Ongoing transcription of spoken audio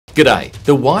G'day.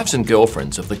 The wives and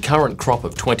girlfriends of the current crop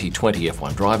of 2020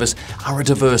 F1 drivers are a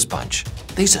diverse bunch.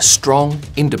 These are strong,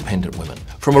 independent women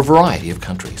from a variety of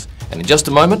countries. And in just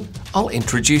a moment, I'll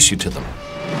introduce you to them.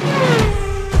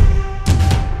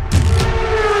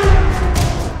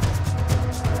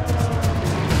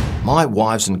 My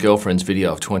Wives and Girlfriends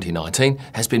video of 2019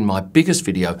 has been my biggest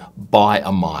video by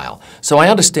a mile, so I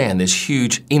understand there's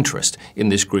huge interest in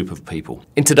this group of people.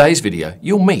 In today's video,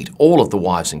 you'll meet all of the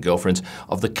wives and girlfriends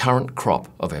of the current crop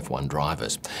of F1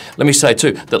 drivers. Let me say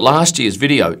too that last year's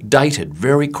video dated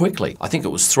very quickly. I think it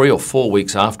was 3 or 4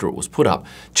 weeks after it was put up,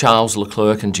 Charles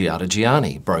Leclerc and Giada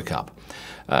Gianni broke up.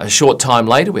 A short time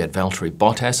later, we had Valtteri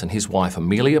Bottas and his wife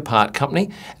Amelia part company,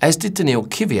 as did Daniil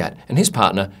Kvyat and his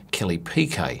partner Kelly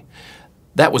Piquet.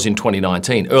 That was in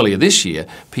 2019. Earlier this year,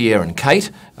 Pierre and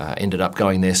Kate ended up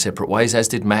going their separate ways, as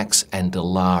did Max and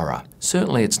Delara.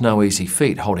 Certainly it's no easy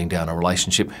feat holding down a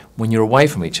relationship when you're away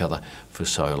from each other for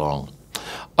so long.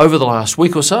 Over the last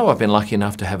week or so, I've been lucky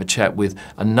enough to have a chat with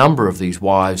a number of these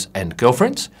wives and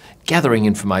girlfriends, gathering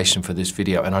information for this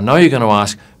video. And I know you're going to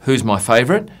ask, who's my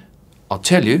favourite? I'll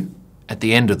tell you at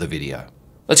the end of the video.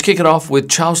 Let's kick it off with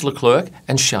Charles Leclerc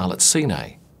and Charlotte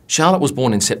Sine. Charlotte was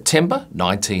born in September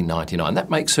 1999. That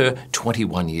makes her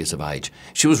 21 years of age.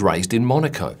 She was raised in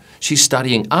Monaco. She's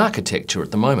studying architecture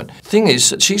at the moment. Thing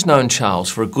is, she's known Charles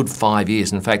for a good 5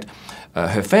 years. In fact,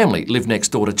 her family lived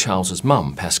next door to Charles's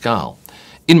mum, Pascal,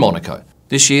 in Monaco.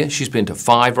 This year, she's been to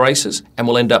 5 races and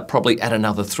will end up probably at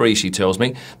another 3, she tells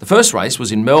me. The first race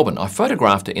was in Melbourne. I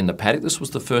photographed her in the paddock. This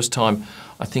was the first time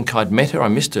I think I'd met her. I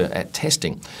missed her at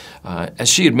testing. As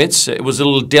she admits, it was a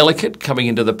little delicate coming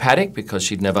into the paddock because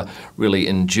she'd never really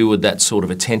endured that sort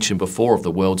of attention before of the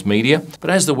world's media.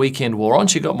 But as the weekend wore on,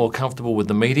 she got more comfortable with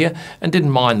the media and didn't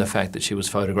mind the fact that she was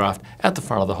photographed at the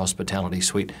front of the hospitality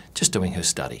suite just doing her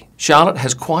study. Charlotte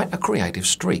has quite a creative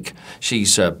streak.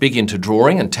 She's big into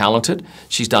drawing and talented.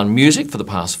 She's done music for the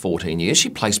past 14 years. She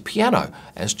plays piano,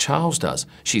 as Charles does.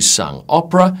 She's sung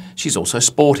opera. She's also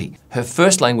sporty. Her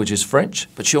first language is French,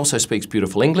 but she also speaks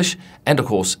beautiful English and, of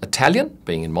course, Italian,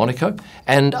 being in Monaco,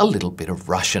 and a little bit of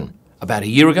Russian. About a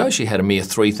year ago, she had a mere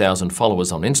 3,000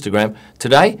 followers on Instagram.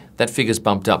 Today, that figure's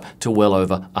bumped up to well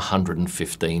over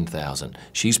 115,000.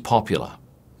 She's popular.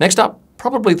 Next up,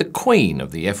 probably the queen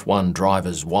of the F1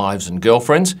 drivers' wives and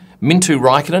girlfriends, Minttu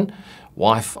Räikkönen,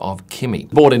 wife of Kimi.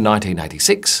 Born in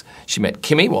 1986, she met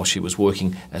Kimi while she was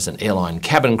working as an airline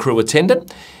cabin crew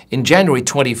attendant. In January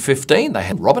 2015, they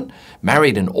had Robin,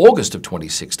 married in August of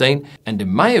 2016, and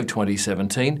in May of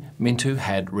 2017, Minttu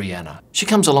had Rihanna. She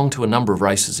comes along to a number of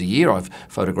races a year. I've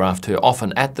photographed her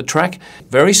often at the track.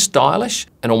 Very stylish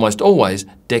and almost always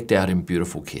decked out in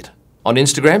beautiful kit. On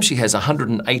Instagram, she has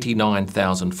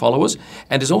 189,000 followers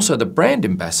and is also the brand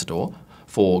ambassador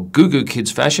for Gugu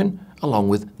Kids Fashion, along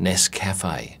with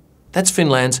Nescafe. That's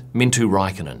Finland's Minttu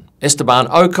Räikkönen. Esteban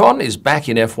Ocon is back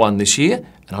in F1 this year,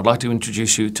 and I'd like to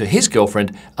introduce you to his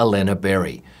girlfriend, Elena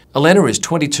Berry. Elena is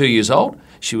 22 years old.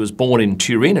 She was born in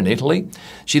Turin in Italy.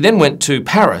 She then went to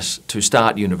Paris to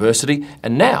start university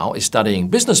and now is studying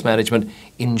business management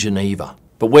in Geneva.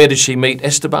 But where did she meet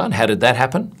Esteban? How did that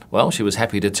happen? Well, she was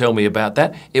happy to tell me about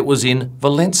that. It was in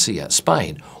Valencia,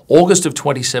 Spain, August of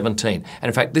 2017. And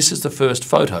in fact, this is the first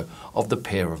photo of the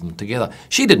pair of them together.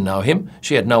 She didn't know him.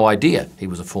 She had no idea he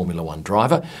was a Formula One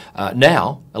driver.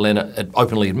 Now, Elena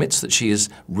openly admits that she is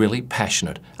really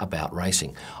passionate about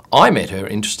racing. I met her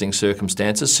in interesting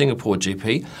circumstances, Singapore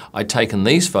GP. I'd taken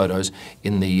these photos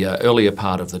in the earlier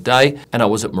part of the day, and I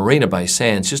was at Marina Bay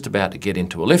Sands just about to get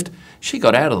into a lift. She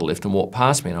got out of the lift and walked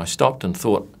past me, and I stopped and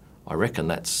thought, I reckon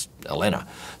that's Elena.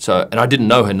 And I didn't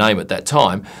know her name at that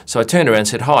time, so I turned around and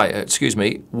said, hi, excuse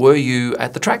me, were you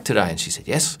at the track today? And she said,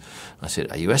 yes. I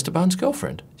said, are you Esteban's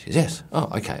girlfriend? She said, yes. Oh,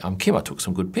 okay, I'm Kim, I took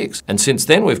some good pics. And since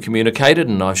then we've communicated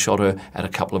and I've shot her at a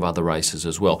couple of other races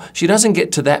as well. She doesn't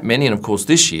get to that many, and of course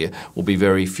this year will be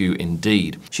very few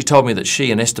indeed. She told me that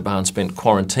she and Esteban spent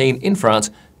quarantine in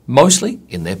France, mostly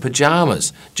in their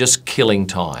pyjamas, just killing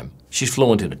time. She's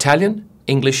fluent in Italian,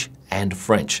 English and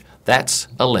French. That's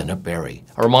Elena Berry.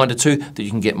 A reminder too that you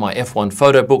can get my F1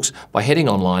 photo books by heading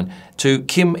online to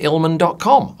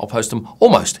kimillman.com. I'll post them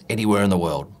almost anywhere in the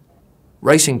world.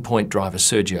 Racing Point driver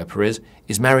Sergio Perez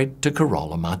is married to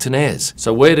Carola Martinez.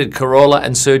 So where did Carola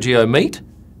and Sergio meet?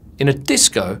 In a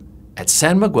disco at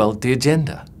San Miguel de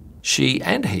Allende. She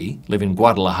and he live in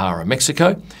Guadalajara,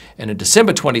 Mexico, and in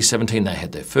December 2017 they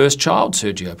had their first child,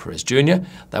 Sergio Perez Jr.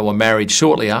 They were married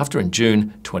shortly after in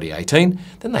June 2018.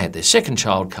 Then they had their second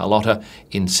child, Carlotta,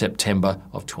 in September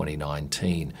of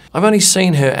 2019. I've only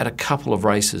seen her at a couple of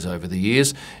races over the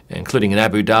years, including in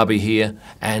Abu Dhabi here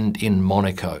and in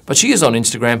Monaco. But she is on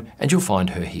Instagram and you'll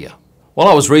find her here. While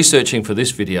I was researching for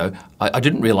this video, I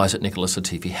didn't realise that Nicholas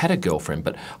Latifi had a girlfriend,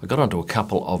 but I got onto a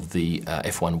couple of the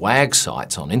F1 WAG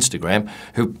sites on Instagram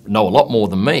who know a lot more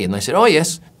than me, and they said, oh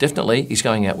yes, definitely, he's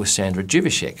going out with Sandra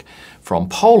from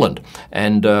Poland.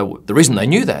 And the reason they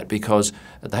knew that, because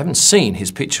they haven't seen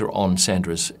his picture on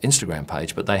Sandra's Instagram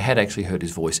page, but they had actually heard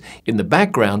his voice in the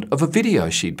background of a video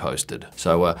she'd posted.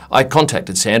 So I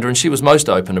contacted Sandra, and she was most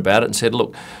open about it and said,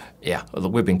 look, yeah,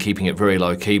 we've been keeping it very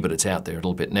low key, but it's out there a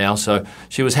little bit now. So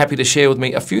she was happy to share with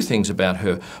me a few things about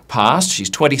her past. She's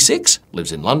 26,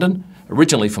 lives in London,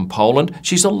 originally from Poland.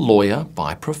 She's a lawyer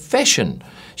by profession.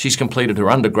 She's completed her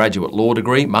undergraduate law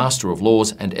degree, Master of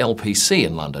Laws and LPC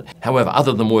in London. However,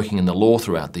 other than working in the law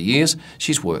throughout the years,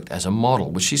 she's worked as a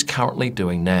model, which she's currently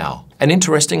doing now. And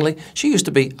interestingly, she used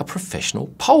to be a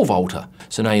professional pole vaulter.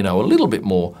 So now you know a little bit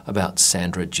more about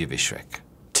Sandra Dziwisz.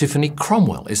 Tiffany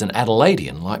Cromwell is an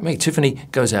Adelaidean like me. Tiffany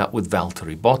goes out with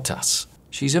Valtteri Bottas.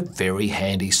 She's a very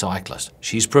handy cyclist.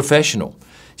 She's professional.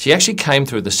 She actually came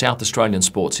through the South Australian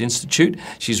Sports Institute.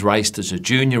 She's raced as a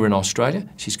junior in Australia.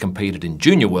 She's competed in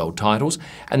junior world titles.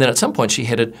 And then at some point she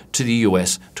headed to the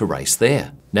US to race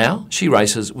there. Now she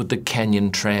races with the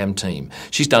Canon tram team.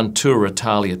 She's done Tour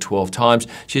Italia 12 times.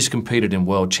 She's competed in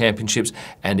world championships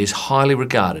and is highly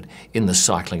regarded in the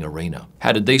cycling arena.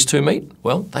 How did these two meet?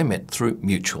 Well, they met through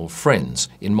mutual friends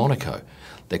in Monaco.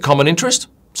 Their common interest?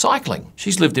 Cycling.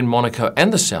 She's lived in Monaco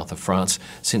and the south of France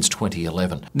since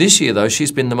 2011. This year, though,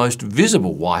 she's been the most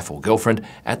visible wife or girlfriend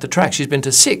at the track. She's been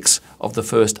to 6 of the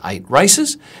first 8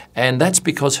 races, and that's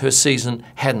because her season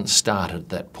hadn't started at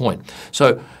that point.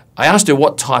 So I asked her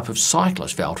what type of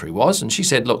cyclist Valtteri was, and she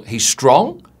said, look, he's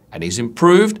strong and he's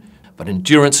improved, but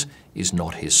endurance is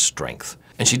not his strength.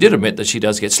 And she did admit that she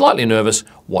does get slightly nervous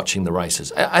watching the races,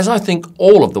 as I think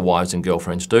all of the wives and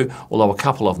girlfriends do, although a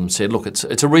couple of them said, look,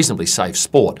 it's a reasonably safe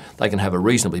sport. They can have a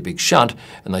reasonably big shunt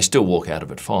and they still walk out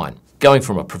of it fine. Going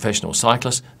from a professional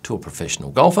cyclist to a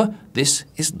professional golfer, this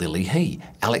is Lily He,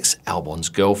 Alex Albon's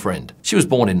girlfriend. She was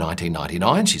born in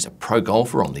 1999. She's a pro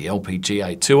golfer on the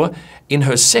LPGA Tour. In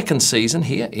her second season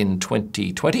here in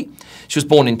 2020, she was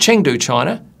born in Chengdu,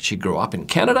 China. She grew up in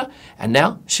Canada, and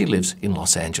now she lives in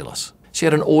Los Angeles. She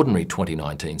had an ordinary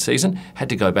 2019 season, had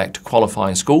to go back to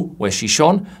qualifying school where she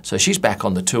shone, so she's back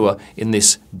on the tour in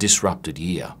this disrupted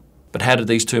year. But how did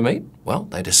these two meet? Well,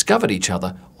 they discovered each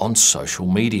other on social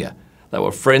media. They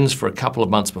were friends for a couple of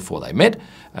months before they met,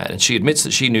 and she admits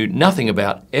that she knew nothing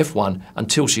about F1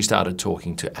 until she started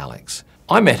talking to Alex.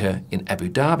 I met her in Abu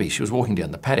Dhabi. She was walking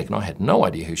down the paddock and I had no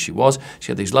idea who she was.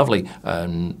 She had these lovely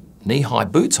knee-high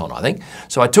boots on, I think.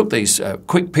 So I took these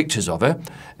quick pictures of her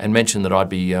and mentioned that I'd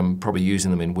be probably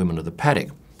using them in Women of the Paddock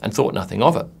and thought nothing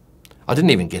of it. I didn't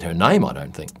even get her name, I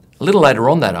don't think. A little later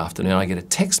on that afternoon, I get a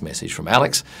text message from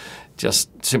Alex just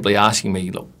simply asking me,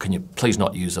 look, can you please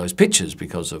not use those pictures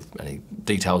because of any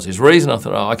details his reason? I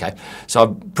thought, oh, okay. So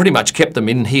I've pretty much kept them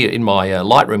in here in my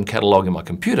Lightroom catalogue in my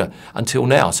computer until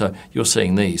now. So you're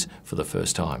seeing these for the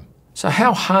first time. So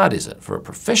how hard is it for a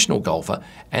professional golfer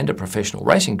and a professional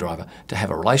racing driver to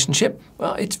have a relationship?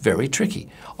 Well, it's very tricky.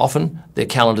 Often their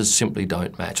calendars simply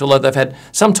don't match, although they've had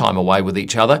some time away with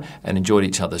each other and enjoyed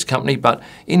each other's company, but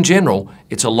in general,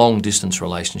 it's a long-distance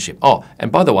relationship. Oh, and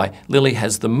by the way, Lily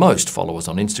has the most followers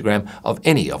on Instagram of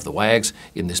any of the WAGs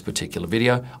in this particular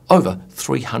video, over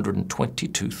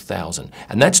 322,000.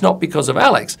 And that's not because of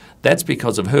Alex, that's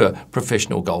because of her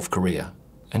professional golf career.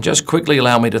 And just quickly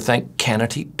allow me to thank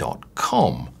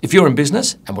Canity.com. If you're in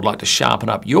business and would like to sharpen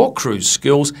up your cruise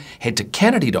skills, head to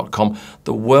Canity.com,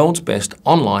 the world's best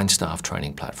online staff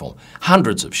training platform.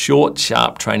 Hundreds of short,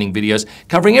 sharp training videos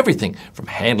covering everything from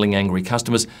handling angry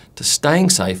customers to staying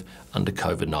safe under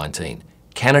COVID-19.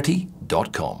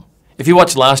 Canity.com. If you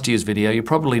watched last year's video, you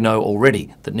probably know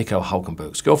already that Nico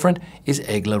Hulkenberg's girlfriend is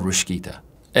Egle Rushkita.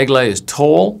 Egle is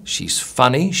tall, she's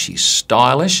funny, she's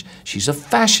stylish, she's a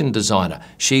fashion designer,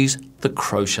 she's the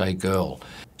crochet girl.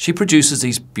 She produces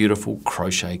these beautiful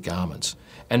crochet garments.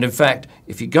 And in fact,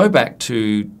 if you go back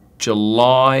to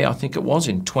July, I think it was,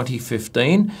 in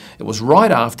 2015, it was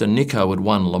right after Nico had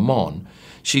won Le Mans,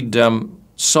 she'd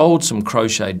sold some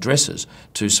crocheted dresses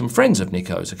to some friends of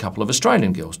Nico's, a couple of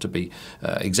Australian girls to be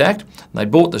exact. They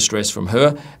bought this dress from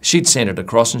her, she'd sent it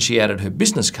across and she added her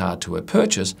business card to her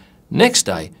purchase. Next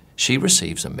day, she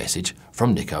receives a message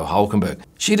from Nico Hulkenberg.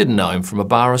 She didn't know him from a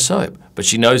bar of soap, but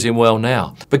she knows him well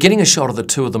now. But getting a shot of the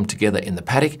two of them together in the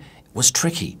paddock was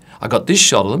tricky. I got this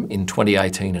shot of them in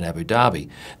 2018 in Abu Dhabi.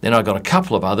 Then I got a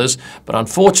couple of others, but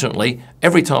unfortunately,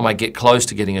 every time I get close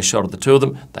to getting a shot of the two of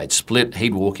them, they'd split,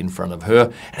 he'd walk in front of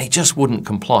her, and he just wouldn't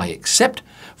comply, except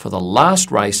for the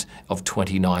last race of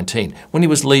 2019, when he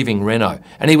was leaving Renault.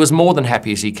 And he was more than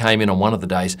happy as he came in on one of the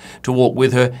days to walk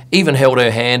with her, even held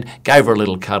her hand, gave her a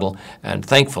little cuddle, and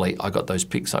thankfully I got those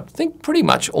pics, I think pretty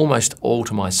much almost all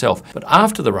to myself. But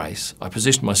after the race, I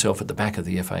positioned myself at the back of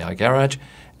the FAI garage,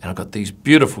 and I got these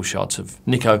beautiful shots of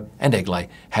Nico and Egle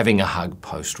having a hug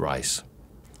post-race.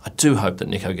 I do hope that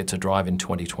Nico gets a drive in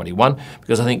 2021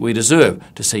 because I think we deserve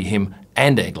to see him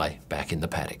and Egle back in the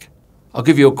paddock. I'll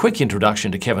give you a quick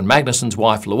introduction to Kevin Magnussen's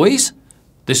wife, Louise.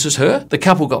 This is her. The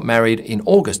couple got married in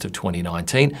August of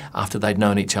 2019 after they'd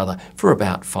known each other for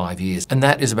about 5 years. And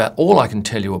that is about all I can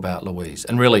tell you about Louise.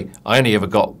 And really, I only ever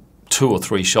got 2 or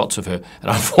 3 shots of her, and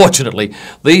unfortunately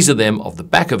these are them of the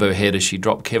back of her head as she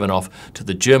dropped Kevin off to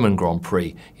the German Grand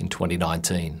Prix in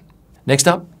 2019. Next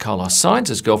up, Carlos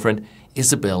Sainz's girlfriend,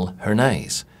 Isabel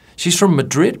Hernández. She's from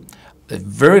Madrid. There's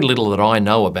very little that I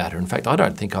know about her. In fact, I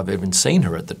don't think I've even seen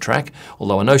her at the track,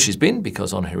 although I know she's been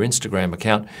because on her Instagram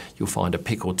account you'll find a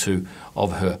pic or two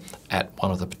of her at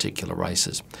one of the particular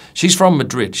races. She's from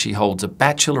Madrid. She holds a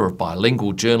Bachelor of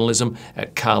Bilingual Journalism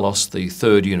at Carlos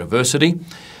III University.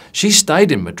 She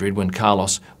stayed in Madrid when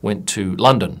Carlos went to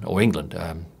London or England.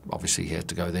 Obviously he had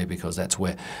to go there because that's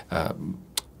where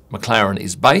McLaren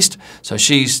is based. So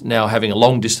she's now having a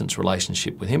long distance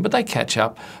relationship with him, but they catch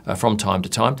up from time to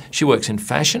time. She works in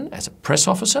fashion as a press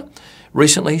officer.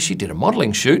 Recently she did a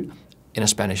modelling shoot in a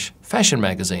Spanish fashion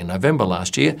magazine in November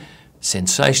last year.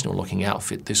 Sensational looking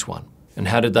outfit, this one. And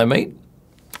how did they meet?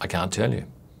 I can't tell you.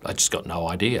 I just got no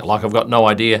idea. Like I've got no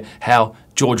idea how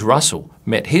George Russell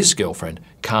met his girlfriend,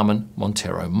 Carmen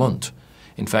Montero Montt.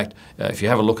 In fact, if you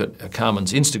have a look at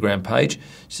Carmen's Instagram page,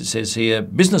 it says here,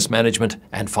 business management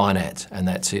and finance, and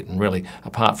that's it. And really,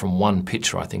 apart from one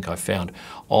picture I think I found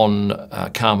on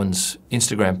Carmen's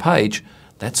Instagram page,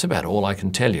 that's about all I can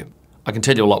tell you. I can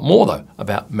tell you a lot more, though,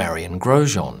 about Marion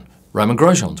Grosjean, Romain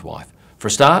Grosjean's wife. For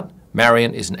a start,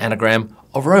 Marion is an anagram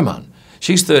of Roman.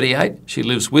 She's 38, she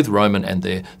lives with Roman and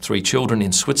their 3 children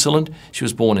in Switzerland. She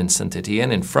was born in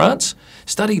Saint-Étienne in France,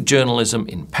 studied journalism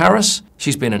in Paris.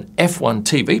 She's been an F1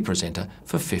 TV presenter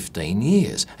for 15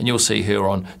 years. And you'll see her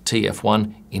on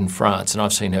TF1 in France. And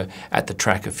I've seen her at the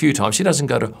track a few times. She doesn't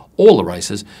go to all the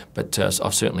races, but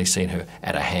I've certainly seen her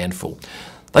at a handful.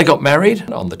 They got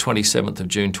married on the 27th of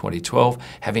June 2012,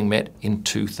 having met in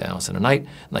 2008. And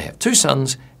they have 2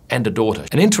 sons and a daughter.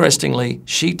 And interestingly,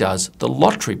 she does the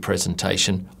lottery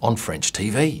presentation on French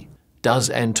TV. Does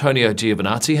Antonio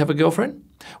Giovinazzi have a girlfriend?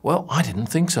 Well, I didn't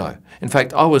think so. In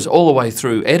fact, I was all the way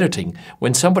through editing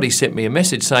when somebody sent me a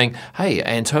message saying, hey,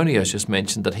 Antonio's just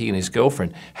mentioned that he and his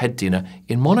girlfriend had dinner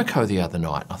in Monaco the other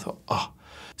night. I thought, oh.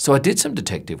 So I did some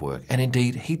detective work, and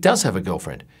indeed, he does have a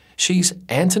girlfriend. She's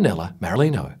Antonella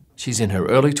Marilino. She's in her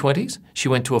early 20s. She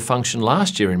went to a function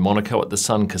last year in Monaco at the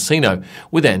Sun Casino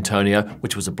with Antonio,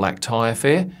 which was a black tie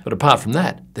affair. But apart from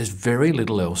that, there's very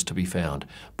little else to be found.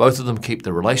 Both of them keep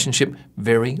the relationship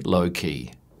very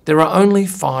low-key. There are only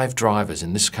 5 drivers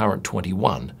in this current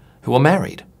 21 who are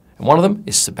married. And one of them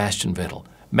is Sebastian Vettel,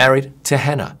 married to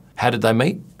Hannah. How did they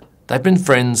meet? They've been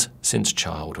friends since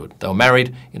childhood. They were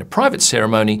married in a private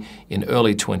ceremony in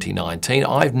early 2019.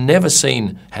 I've never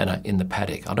seen Hannah in the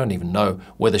paddock. I don't even know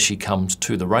whether she comes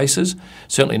to the races.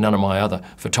 Certainly none of my other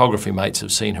photography mates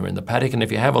have seen her in the paddock. And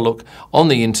if you have a look on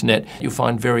the internet, you'll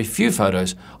find very few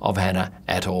photos of Hannah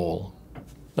at all.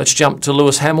 Let's jump to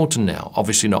Lewis Hamilton now.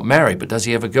 Obviously not married, but does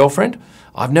he have a girlfriend?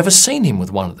 I've never seen him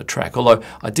with one at the track, although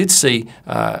I did see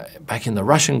back in the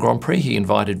Russian Grand Prix he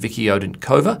invited Vicky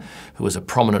Odenkova, who was a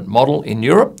prominent model in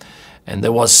Europe, and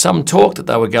there was some talk that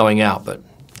they were going out, but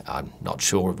I'm not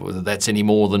sure whether that's any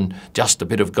more than just a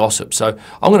bit of gossip. So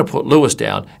I'm going to put Lewis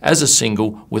down as a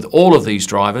single with all of these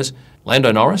drivers,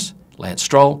 Lando Norris, Lance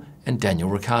Stroll and Daniel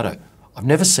Ricciardo. I've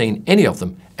never seen any of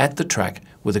them at the track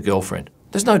with a girlfriend.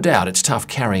 There's no doubt it's tough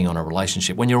carrying on a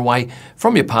relationship when you're away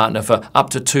from your partner for up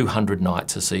to 200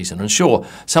 nights a season. And sure,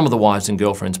 some of the wives and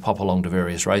girlfriends pop along to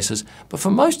various races, but for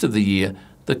most of the year,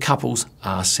 the couples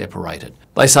are separated.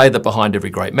 They say that behind every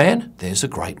great man, there's a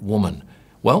great woman.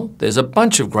 Well, there's a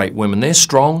bunch of great women. They're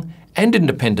strong and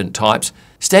independent types,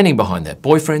 standing behind their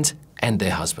boyfriends and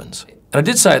their husbands. And I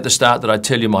did say at the start that I'd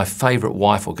tell you my favourite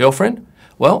wife or girlfriend.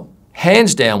 Well,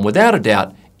 hands down, without a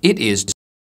doubt, it is.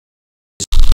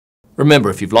 Remember,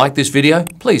 if you've liked this video,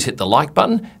 please hit the like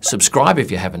button, subscribe if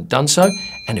you haven't done so,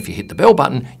 and if you hit the bell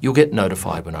button, you'll get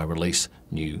notified when I release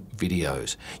new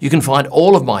videos. You can find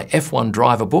all of my F1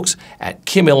 driver books at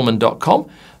kimellman.com.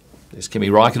 There's Kimmy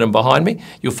Raikkonen behind me.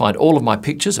 You'll find all of my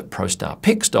pictures at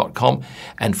prostarpics.com,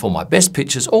 and for my best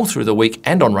pictures all through the week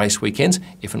and on race weekends,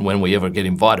 if and when we ever get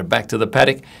invited back to the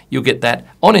paddock, you'll get that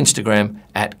on Instagram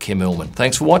at Kim Illman.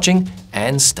 Thanks for watching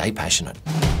and stay passionate.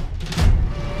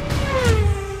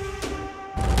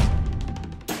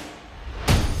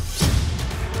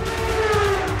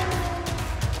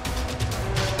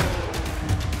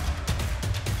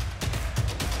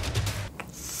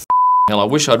 Hell, I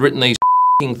wish I'd written these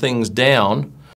things down